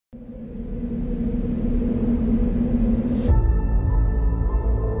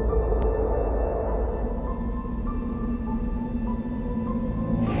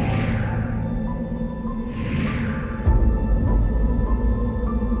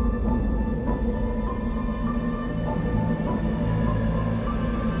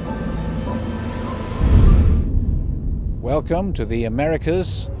Welcome to the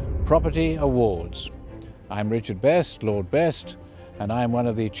America's Property Awards. I'm Richard Best, Lord Best, and I'm one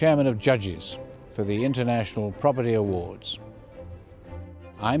of the Chairman of Judges for the International Property Awards.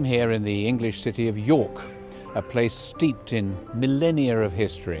 I'm here in the English city of York, a place steeped in millennia of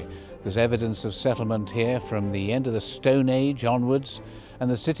history. There's evidence of settlement here from the end of the Stone Age onwards, and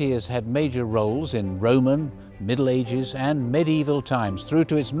the city has had major roles in Roman, Middle Ages and medieval times through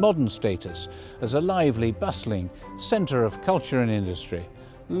to its modern status as a lively, bustling centre of culture and industry.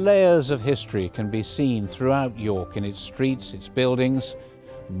 Layers of history can be seen throughout York in its streets, its buildings.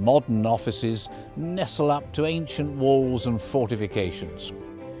 Modern offices nestle up to ancient walls and fortifications.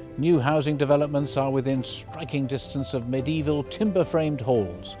 New housing developments are within striking distance of medieval timber-framed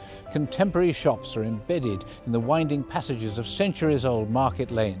halls. Contemporary shops are embedded in the winding passages of centuries-old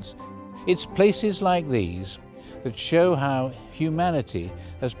market lanes. It's places like these that show how humanity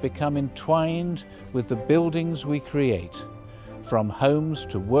has become entwined with the buildings we create. From homes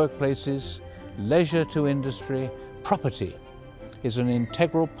to workplaces, leisure to industry, property is an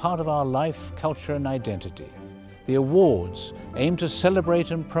integral part of our life, culture and identity. The awards aim to celebrate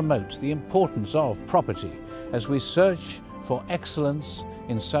and promote the importance of property as we search for excellence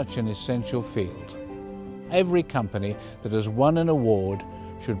in such an essential field. Every company that has won an award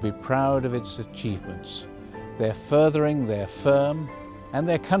should be proud of its achievements. They're furthering their firm and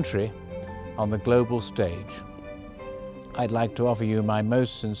their country on the global stage. I'd like to offer you my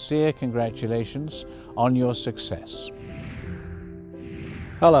most sincere congratulations on your success.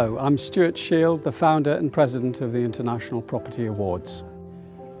 Hello, I'm Stuart Shield, the founder and president of the International Property Awards.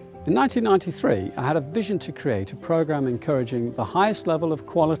 In 1993, I had a vision to create a program encouraging the highest level of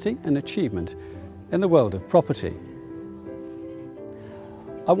quality and achievement in the world of property.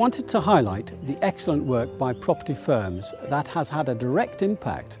 I wanted to highlight the excellent work by property firms that has had a direct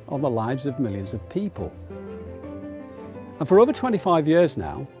impact on the lives of millions of people. And for over 25 years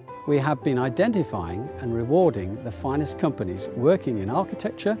now, we have been identifying and rewarding the finest companies working in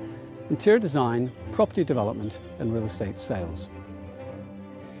architecture, interior design, property development and real estate sales.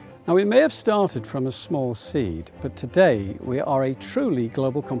 Now, we may have started from a small seed, but today we are a truly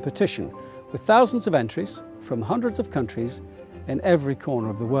global competition with thousands of entries from hundreds of countries in every corner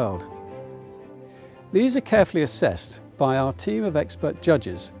of the world. These are carefully assessed by our team of expert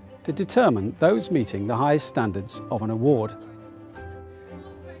judges to determine those meeting the highest standards of an award.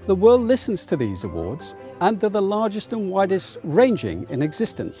 The world listens to these awards, and they're the largest and widest ranging in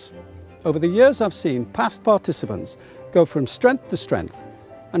existence. Over the years, I've seen past participants go from strength to strength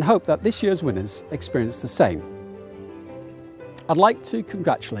and hope that this year's winners experience the same. I'd like to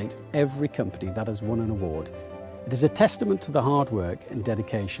congratulate every company that has won an award. It is a testament to the hard work and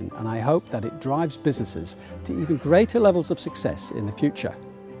dedication, and I hope that it drives businesses to even greater levels of success in the future.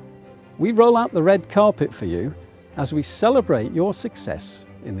 We roll out the red carpet for you as we celebrate your success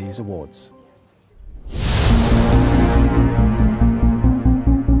in these awards.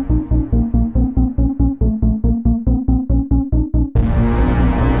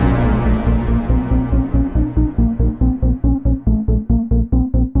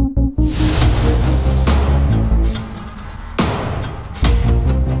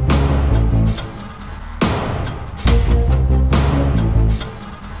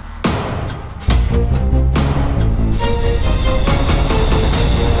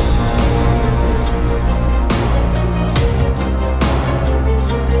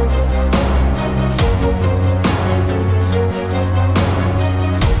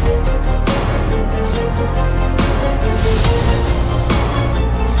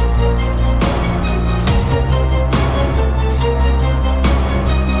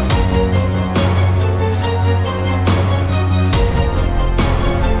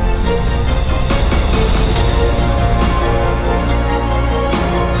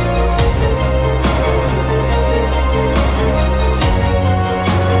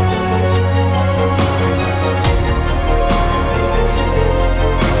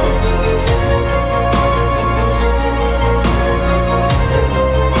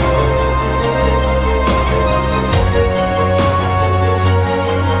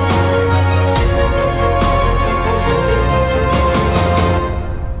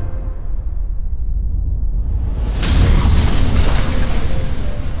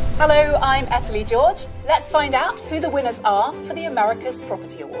 Natalie George, let's find out who the winners are for the America's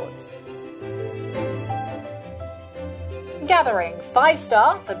Property Awards. Gathering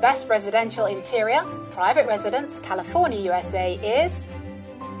 5-star for Best Residential Interior, Private Residence, California, USA is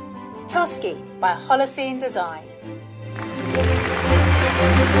Tusky by Holocene Design.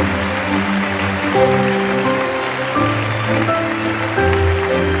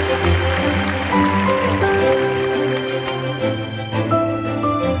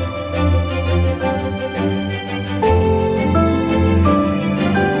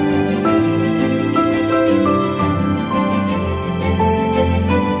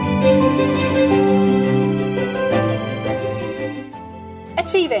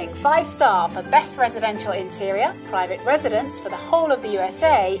 Achieving 5-star for Best Residential Interior, Private Residence for the whole of the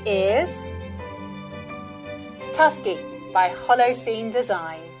USA is Tusky by Holocene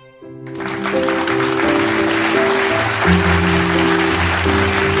Design.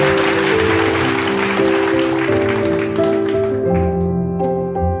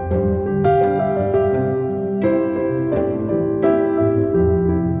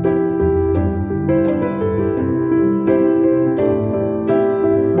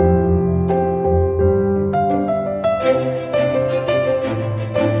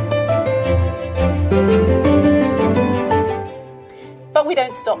 But we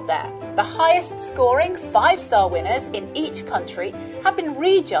don't stop there. The highest scoring 5-star winners in each country have been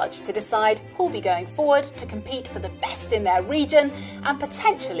rejudged to decide who'll be going forward to compete for the best in their region and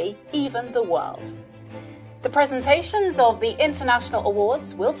potentially even the world. The presentations of the international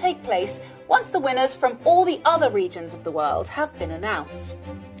awards will take place once the winners from all the other regions of the world have been announced.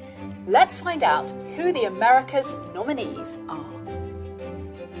 Let's find out who the America's nominees are.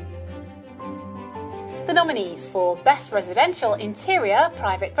 The nominees for Best Residential Interior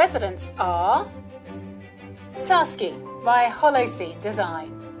Private Residence are Tusky by Holocene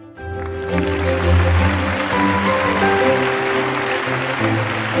Design.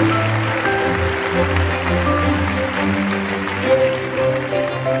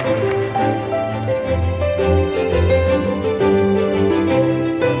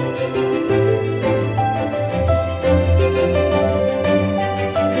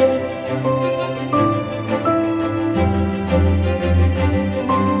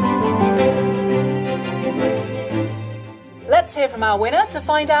 Let's hear from our winner to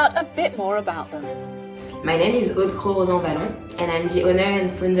find out a bit more about them. My name is Aude Cros-Rosan-Vallon and I'm the owner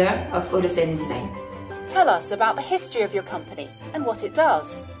and founder of Holocene Design. Tell us about the history of your company and what it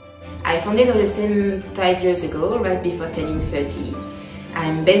does. I founded Holocene 5 years ago, right before turning 30.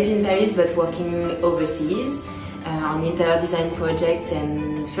 I'm based in Paris but working overseas on interior design projects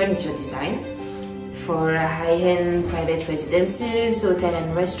and furniture design for high-end private residences, hotels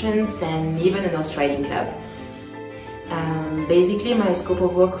and restaurants, and even an horse riding club. Basically, my scope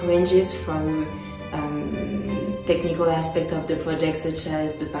of work ranges from technical aspects of the project, such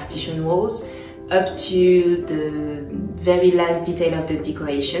as the partition walls, up to the very last detail of the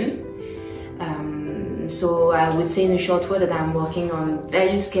decoration. So I would say in a short word that I'm working on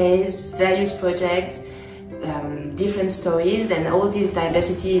various scales, various projects, different stories, and all this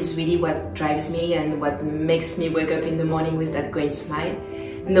diversity is really what drives me and what makes me wake up in the morning with that great smile,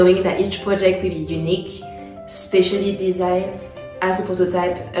 knowing that each project will be unique, specially designed as a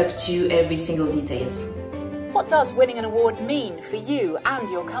prototype up to every single detail. What does winning an award mean for you and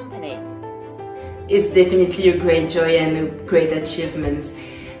your company? It's definitely a great joy and a great achievement.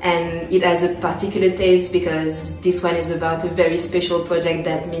 And it has a particular taste because this one is about a very special project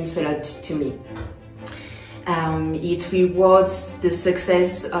that means a lot to me. It rewards the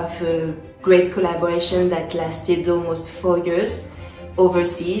success of a great collaboration that lasted almost 4 years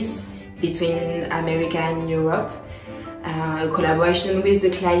overseas between America and Europe. A collaboration with the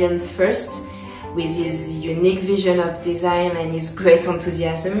client first, with his unique vision of design and his great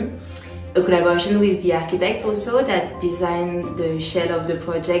enthusiasm. A collaboration with the architect also that designed the shell of the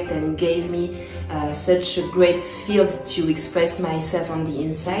project and gave me such a great field to express myself on the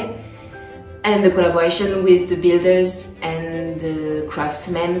inside. And the collaboration with the builders and the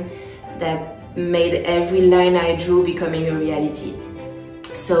craftsmen that made every line I drew becoming a reality.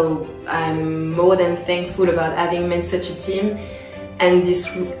 So I'm more than thankful about having met such a team, and this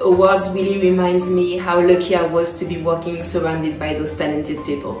awards really reminds me how lucky I was to be working surrounded by those talented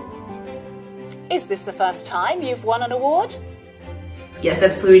people. Is this the first time you've won an award? Yes,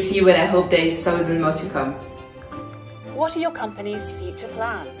 absolutely, but I hope there is thousands more to come. What are your company's future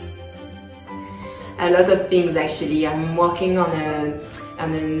plans? A lot of things actually. I'm working on a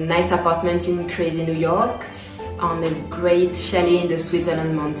nice apartment in crazy New York, on a great chalet in the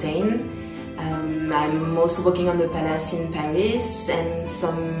Switzerland mountain, I'm also working on the Palace in Paris and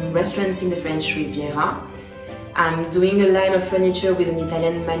some restaurants in the French Riviera. I'm doing a line of furniture with an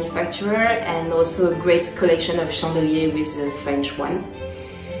Italian manufacturer and also a great collection of chandeliers with a French one.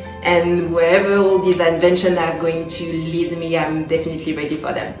 And wherever all these inventions are going to lead me, I'm definitely ready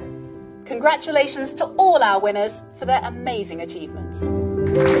for them. Congratulations to all our winners for their amazing achievements.